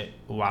to shit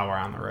while we're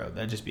on the road.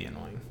 That'd just be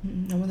annoying.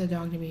 I want the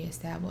dog to be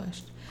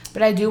established.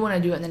 But I do want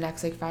to do it in the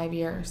next like 5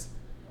 years.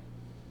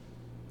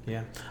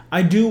 Yeah.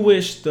 I do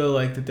wish though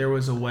like that there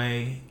was a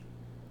way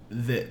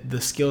that the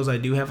skills I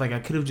do have, like I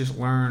could have just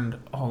learned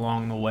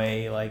along the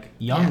way, like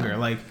younger. Yeah.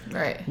 Like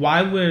Right.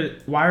 why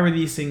were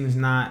these things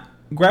not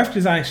graphic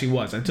design actually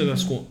was. I took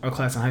a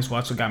class in high school,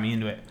 that's what got me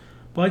into it.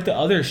 But like the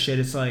other shit,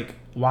 it's like,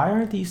 why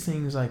aren't these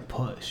things like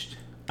pushed?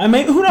 I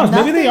mean, who knows?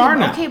 Maybe they are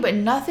now. Okay, but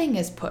nothing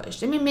is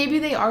pushed. I mean, maybe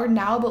they are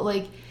now, but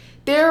like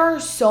there are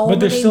so But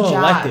they're many still jobs.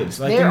 electives.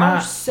 Like there they're are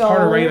not so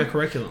part of regular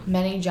curriculum.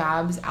 many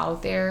jobs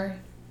out there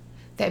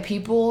that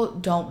people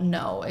don't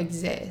know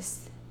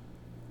exist.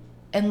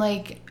 And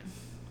like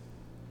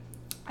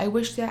I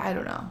wish that I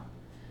don't know.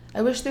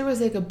 I wish there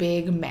was like a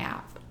big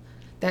map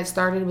that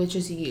started with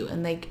just you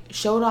and like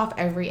showed off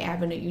every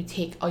avenue you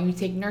take. Oh, you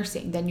take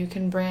nursing, then you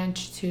can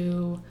branch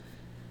to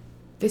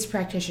this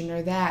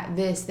practitioner, that.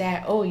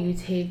 Oh, you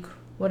take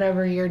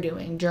whatever you're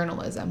doing,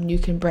 journalism. You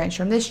can branch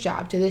from this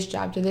job to this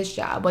job to this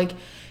job. Like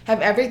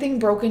have everything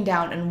broken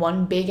down in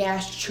one big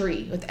ass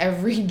tree with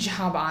every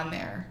job on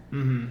there.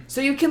 Mm-hmm.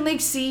 So you can like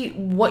see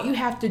what you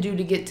have to do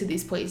to get to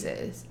these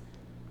places.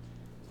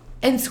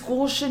 And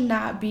school should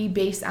not be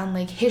based on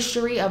like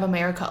history of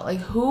America. Like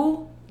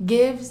who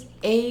gives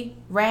a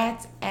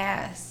rat's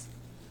ass?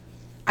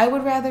 I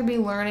would rather be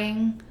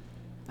learning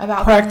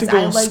about Practical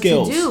things I like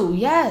skills. to do.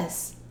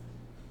 Yes.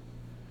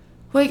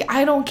 Like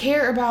I don't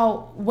care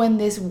about when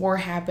this war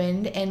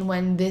happened and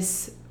when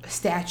this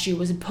statue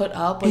was put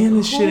up. Like And who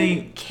this shit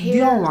ain't. cares?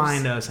 Y'all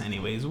lying to us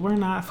anyways. We're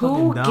not fucking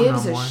Who dumb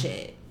gives no a more.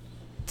 shit?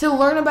 To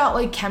learn about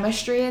like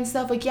chemistry and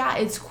stuff, like yeah,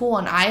 it's cool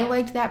and I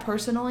liked that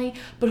personally,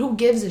 but who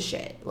gives a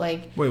shit?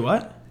 Like Wait,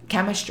 what?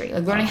 chemistry,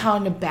 like learning how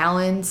to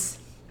balance.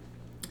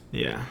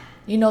 Yeah.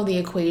 You know, the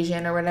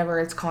equation or whatever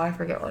it's called. I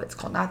forget what it's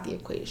called. Not the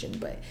equation,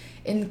 but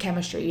in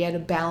chemistry, you had to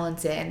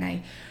balance it.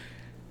 And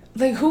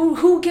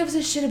who gives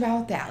a shit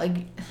about that? Like,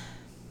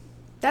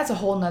 that's a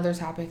whole nother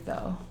topic,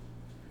 though.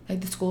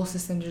 Like, the school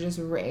systems are just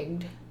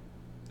rigged.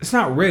 It's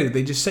not rigged.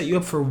 They just set you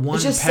up for one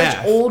path. It's just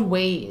such old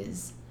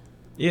ways.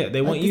 Yeah,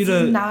 they want Like, you this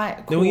to. is not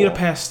cool. They want you to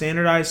pass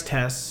standardized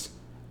tests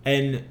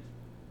and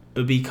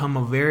become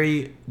a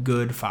very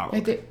good follower.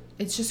 Like,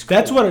 it's just.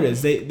 That's cool. what it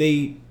is.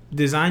 They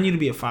design you to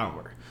be a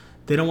follower.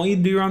 They don't want you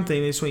to do your own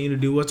thing. They just want you to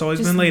do what's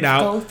always been laid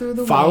out. Go through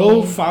the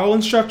follow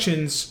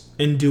instructions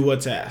and do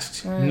what's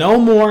asked. Right. No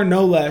more,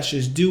 no less.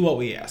 Just do what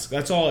we ask.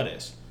 That's all it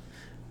is.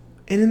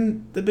 And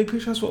in the big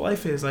picture, that's what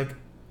life is. Like,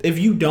 if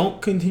you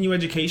don't continue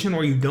education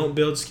or you don't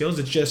build skills,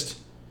 it's just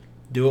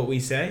do what we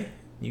say,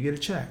 you get a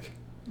check.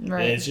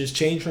 Right. It's just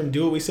changed from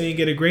do what we say and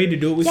get a grade to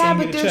do what we say and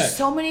get a check. Yeah, but there's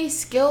so many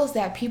skills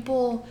that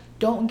people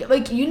don't get.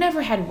 Like, you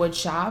never had wood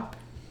shop.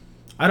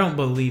 I don't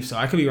believe so.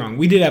 I could be wrong.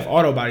 We did have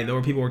auto body, though,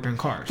 where people worked on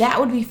cars. That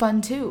would be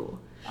fun, too.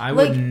 I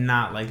would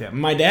not like that.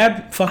 My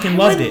dad fucking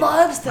loved it.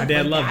 My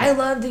dad loved it. I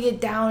love to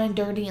get down and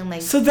dirty and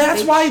like. So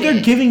that's why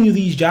they're giving you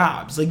these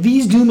jobs. Like,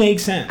 these do make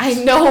sense.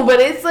 I know, but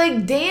it's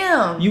like,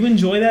 damn. You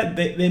enjoy that?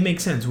 They make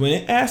sense. When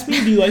it asked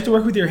me, do you like to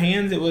work with your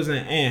hands? It was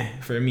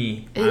an for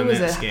me. It was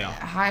a scale.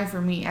 High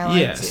for me. I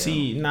like to.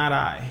 See, not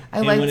I.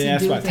 And like when it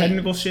asked about things.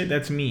 technical shit,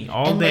 that's me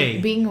all day.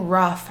 Like being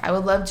rough. I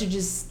would love to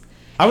just.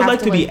 I would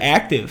like to be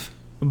active,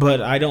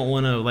 but I don't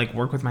want to like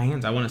work with my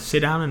hands. I want to sit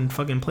down and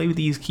fucking play with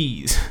these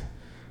keys.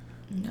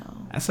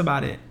 No. That's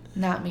about it.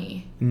 Not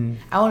me.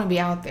 I want to be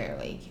out there,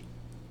 like,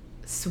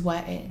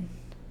 sweating,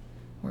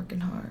 working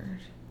hard,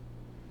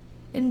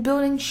 and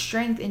building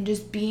strength and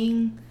just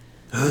being,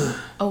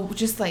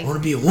 just like. I want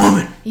to be a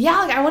woman. Yeah,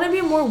 like, I want to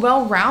be more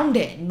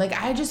well-rounded. Like,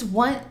 I just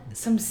want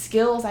some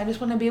skills. I just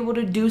want to be able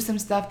to do some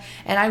stuff,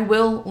 and I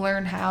will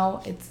learn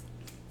how.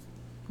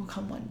 Will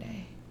come one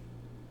day.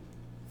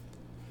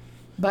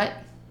 But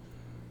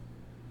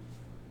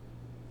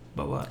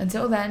what?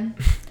 Until then,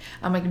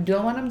 I'm like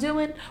doing what I'm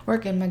doing,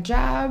 working my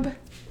job,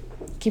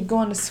 keep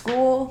going to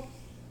school,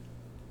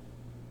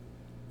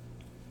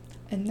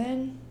 and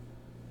then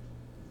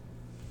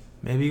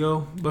maybe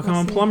go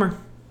become a plumber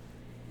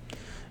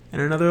in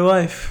another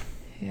life.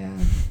 Yeah.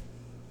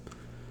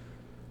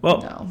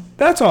 Well,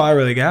 that's all I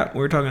really got.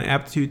 We're talking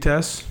aptitude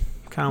tests.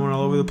 Kind of went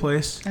all over the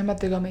place. I'm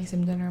about to go make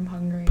some dinner. I'm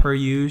hungry. Per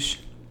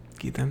usual.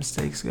 Get them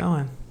steaks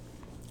going.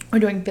 We're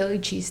doing Philly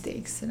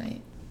cheesesteaks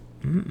tonight.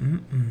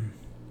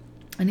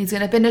 And he's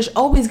going to finish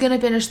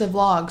the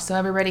vlog. So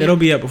everybody. It'll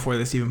be up before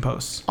this even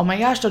posts. Oh my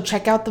gosh. So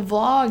check out the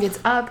vlog. It's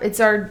up. It's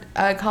our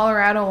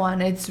Colorado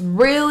one. It's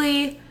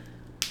really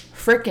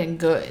freaking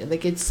good.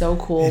 Like, it's so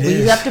cool.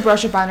 We have to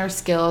brush up on our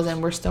skills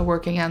and we're still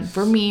working on.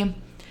 For me,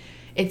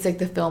 it's like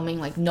the filming,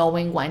 like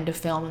knowing when to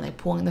film and like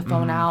pulling the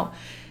phone out.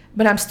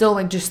 But I'm still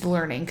like just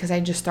learning because I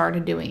just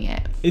started doing it.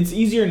 It's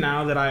easier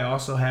now that I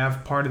also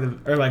have part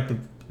of the, or like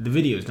the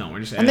videos don't.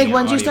 We're just and like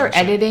once you start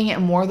editing it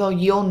more though,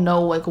 you'll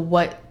know like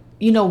what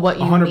you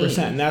 100%. Need.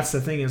 And that's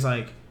the thing is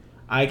like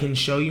I can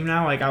show you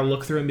now. Like I'll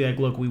look through and be like,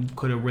 look, we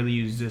could have really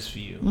used this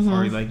view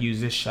or like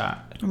use this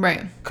shot.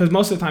 Right. Because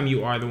most of the time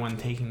you are the one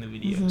taking the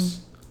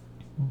videos.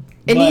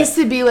 It needs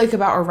to be like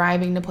about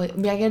arriving to play.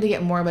 I got to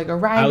get more like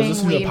arriving. I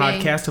was listening to a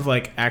podcast of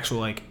like actual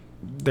like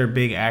they're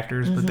big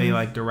actors, but they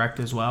like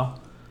direct as well.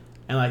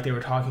 And like they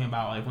were talking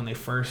about like when they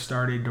first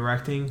started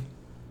directing,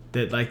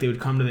 that like they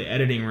would come to the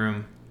editing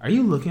room. Are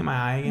you looking at my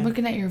eye again? I'm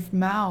looking at your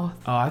mouth.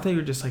 Oh, I thought you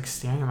were just like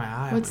staring at my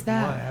eye. What's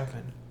that? What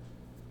happened?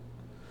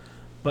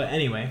 But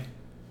anyway,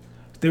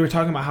 they were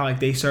talking about how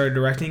like they started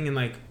directing and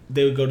like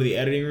they would go to the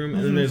editing room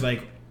and then there's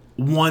like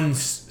one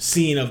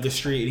scene of the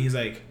street and he's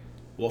like,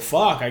 well,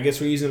 fuck, I guess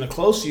we're using a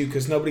close view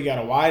because nobody got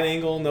a wide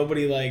angle,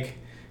 nobody like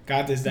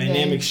got this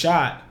dynamic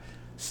shot.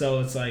 So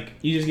it's like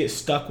you just get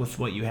stuck with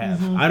what you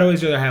have. I'd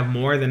always rather have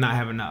more than not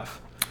have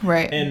enough.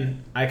 Right.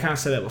 And I kind of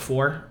said that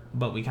before,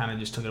 but we kind of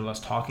just took it of us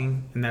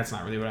talking, and that's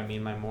not really what I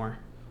mean by more,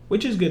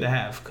 which is good to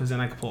have because then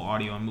I can pull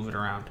audio and move it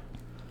around.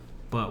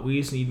 But we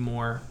just need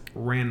more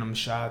random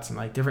shots and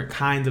like different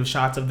kinds of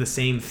shots of the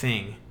same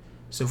thing.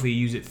 So if we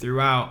use it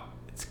throughout,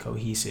 it's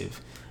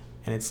cohesive,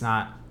 and it's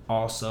not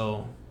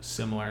also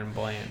similar and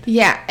bland.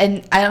 Yeah,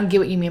 and I don't get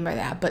what you mean by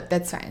that, but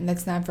that's fine.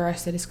 That's not for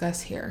us to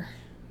discuss here.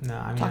 No,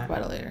 I mean talk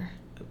about it later.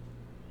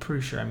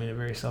 Pretty sure I made it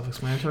very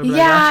self-explanatory. But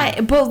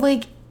yeah, but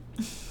like,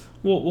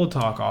 we'll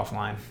talk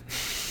offline.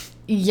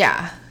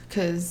 Yeah,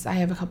 because I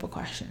have a couple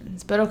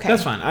questions, but okay.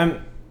 That's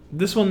fine.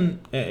 This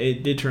one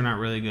it did turn out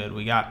really good.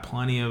 We got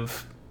plenty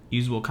of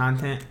usable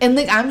content, and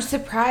like I'm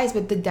surprised,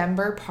 but the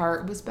Denver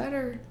part was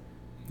better.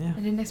 Yeah, I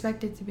didn't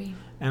expect it to be.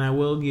 And I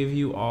will give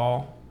you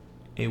all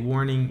a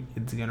warning.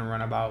 It's gonna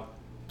run about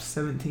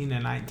 17 to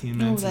 19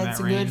 minutes. Oh,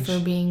 that's in that range. good for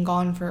being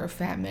gone for a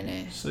fat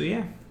minute. So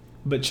yeah,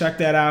 but check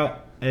that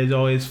out. As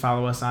always,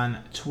 follow us on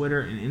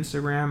Twitter and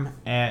Instagram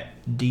at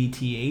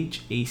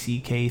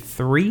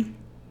DTHACK3.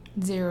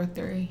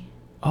 03.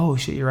 Oh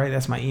shit, you're right.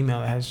 That's my email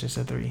that has just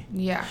a 3.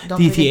 Yeah. Don't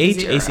forget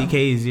the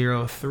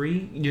zero.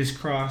 DTHACK03. You just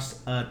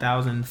crossed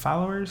 1,000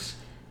 followers.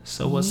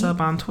 So what's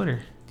up on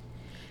Twitter?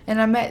 And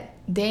I'm at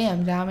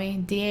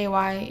Dami,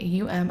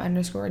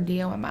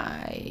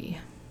 DAYUM_DOMI.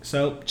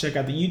 So check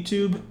out the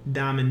YouTube,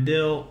 Diamond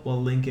Dill.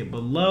 We'll link it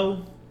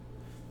below.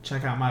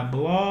 Check out my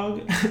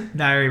blog,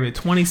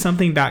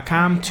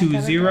 diaryof20something.com,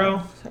 20.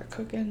 Start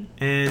cooking.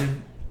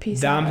 And Peace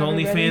Dom's out,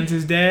 everybody. OnlyFans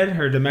is dead.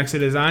 Her Demexa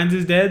Designs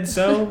is dead.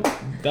 So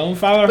don't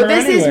follow her But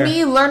this anywhere. is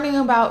me learning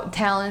about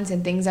talents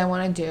and things I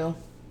want to do.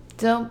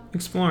 So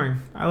Exploring.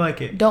 I like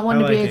it. don't want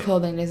to be a it.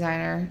 clothing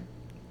designer.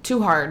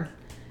 Too hard.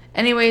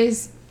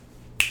 Anyways,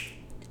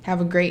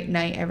 have a great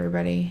night,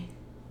 everybody.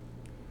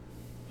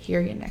 Hear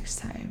you next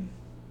time.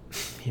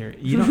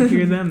 You don't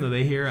hear them, though.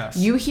 They hear us.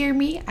 You hear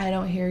me, I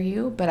don't hear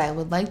you, but I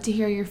would like to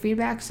hear your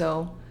feedback,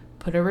 so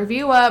put a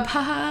review up.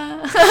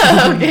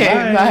 Haha. Okay,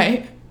 Bye.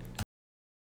 bye.